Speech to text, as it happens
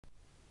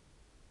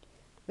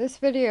This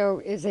video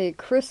is a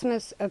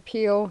Christmas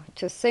appeal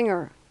to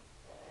Singer.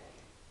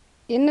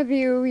 In the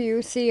view,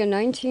 you see a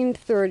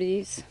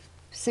 1930s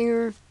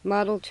Singer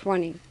Model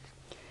 20.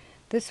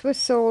 This was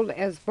sold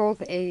as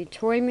both a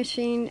toy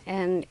machine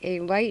and a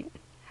light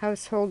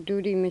household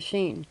duty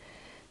machine.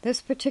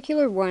 This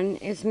particular one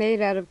is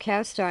made out of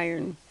cast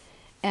iron,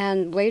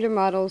 and later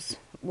models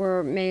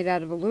were made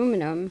out of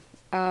aluminum.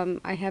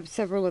 I have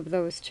several of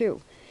those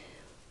too.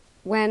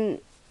 When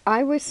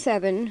I was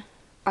 7,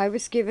 I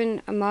was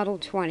given a Model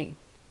 20,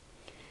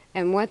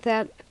 and what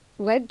that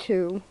led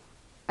to,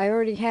 I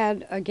already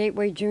had a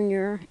Gateway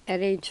Junior at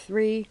age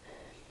 3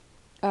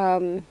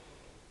 and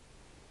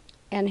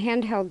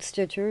handheld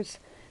stitchers,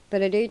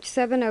 but at age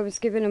 7 I was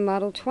given a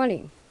Model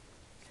 20.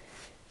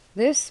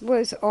 This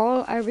was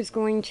all I was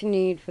going to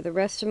need for the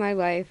rest of my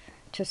life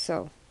to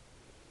sew.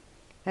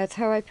 That's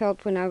how I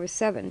felt when I was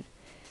 7.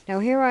 Now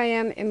here I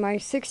am in my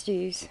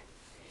 60s,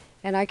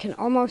 and I can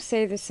almost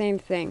say the same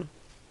thing.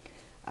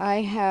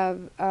 I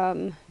have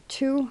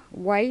 2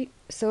 white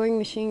sewing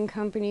machine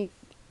company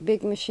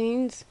big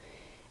machines,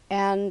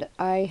 and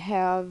I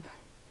have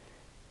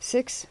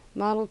 6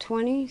 Model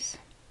 20s,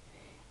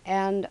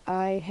 and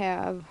I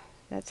have,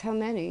 that's how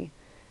many,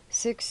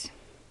 6,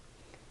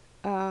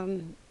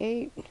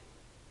 8,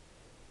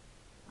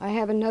 I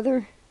have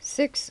another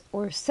 6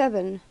 or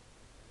 7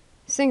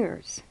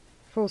 Singers,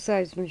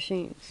 full-size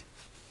machines.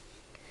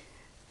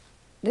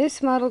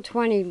 This Model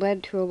 20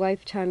 led to a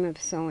lifetime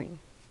of sewing.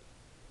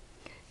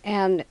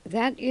 And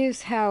that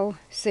is how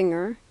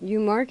Singer,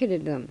 you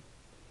marketed them.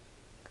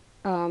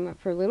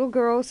 For little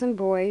girls and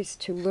boys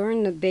to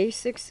learn the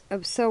basics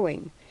of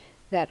sewing.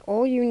 That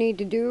all you need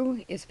to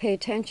do is pay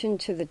attention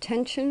to the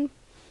tension,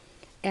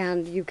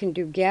 and you can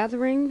do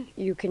gathering,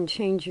 you can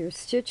change your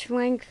stitch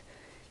length,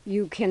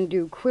 you can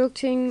do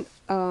quilting,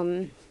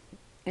 and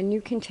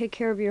you can take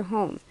care of your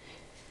home.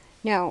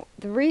 Now,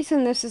 the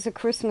reason this is a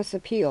Christmas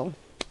appeal,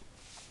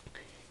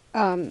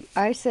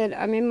 I said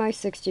I'm in my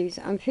 60s.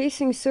 I'm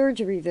facing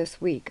surgery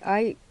this week.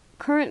 I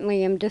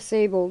currently am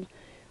disabled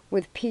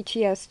with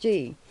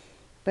PTSD,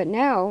 but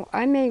now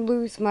I may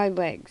lose my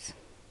legs.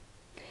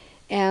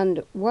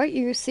 And what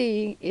you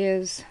see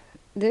is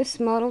this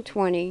Model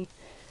 20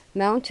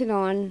 mounted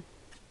on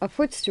a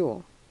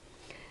footstool,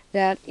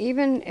 that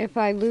even if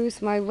I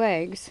lose my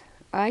legs,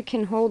 I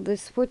can hold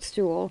this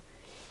footstool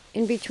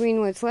in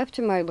between what's left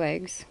of my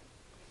legs,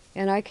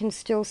 and I can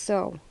still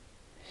sew.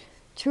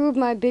 2 of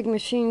my big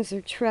machines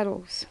are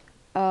treadles.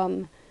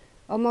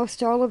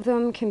 Almost all of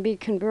them can be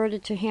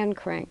converted to hand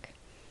crank.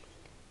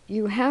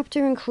 You have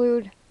to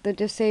include the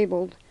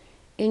disabled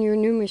in your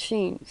new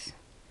machines.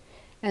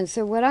 And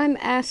so what I'm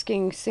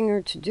asking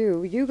Singer to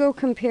do, you go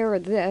compare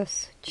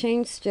this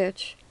chain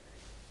stitch,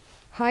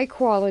 high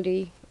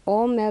quality,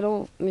 all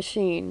metal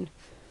machine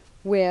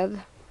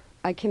with,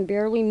 I can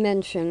barely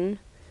mention,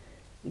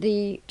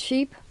 the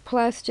cheap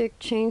plastic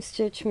chain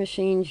stitch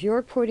machines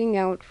you're putting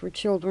out for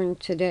children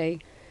today,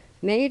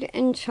 made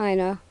in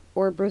China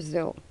or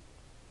Brazil.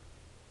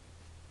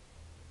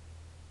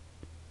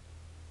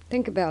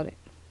 Think about it.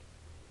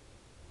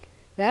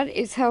 That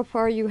is how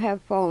far you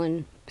have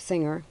fallen,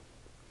 Singer.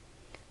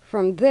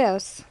 From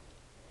this,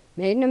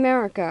 made in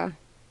America,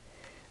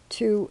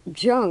 to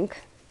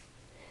junk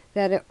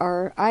that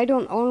are, I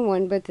don't own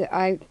one, but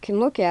I can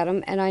look at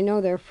them and I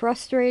know they're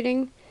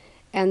frustrating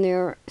and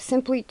they're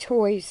simply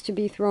toys to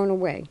be thrown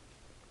away.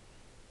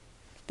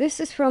 This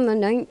is from the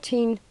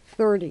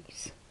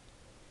 1930s.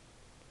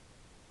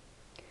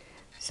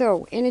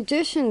 So, in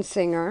addition,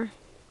 Singer,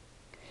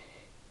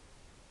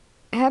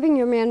 having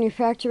your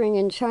manufacturing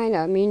in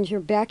China means you're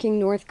backing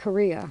North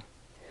Korea.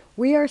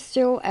 We are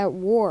still at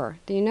war.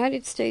 The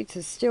United States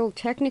is still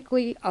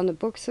technically on the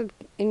books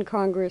in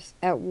Congress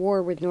at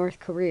war with North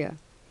Korea.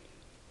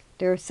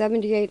 There are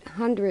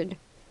 7,800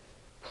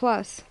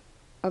 plus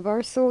of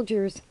our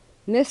soldiers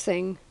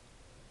missing,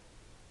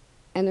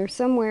 and they're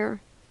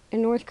somewhere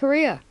in North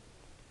Korea.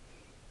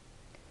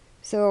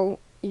 So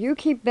you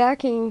keep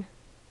backing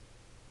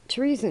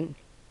treason.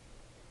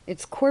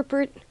 It's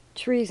corporate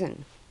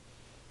treason.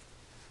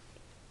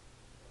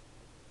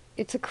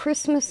 It's a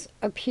Christmas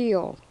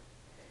appeal.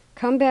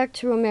 Come back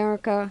to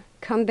America,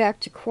 come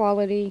back to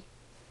quality,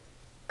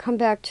 come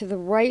back to the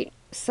right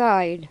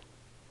side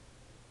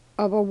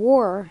of a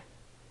war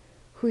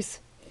whose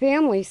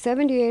families,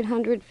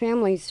 7,800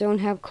 families, don't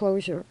have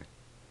closure.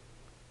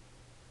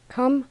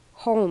 Come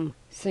home,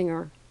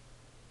 Singer.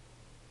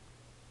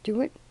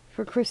 Do it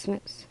for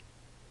Christmas.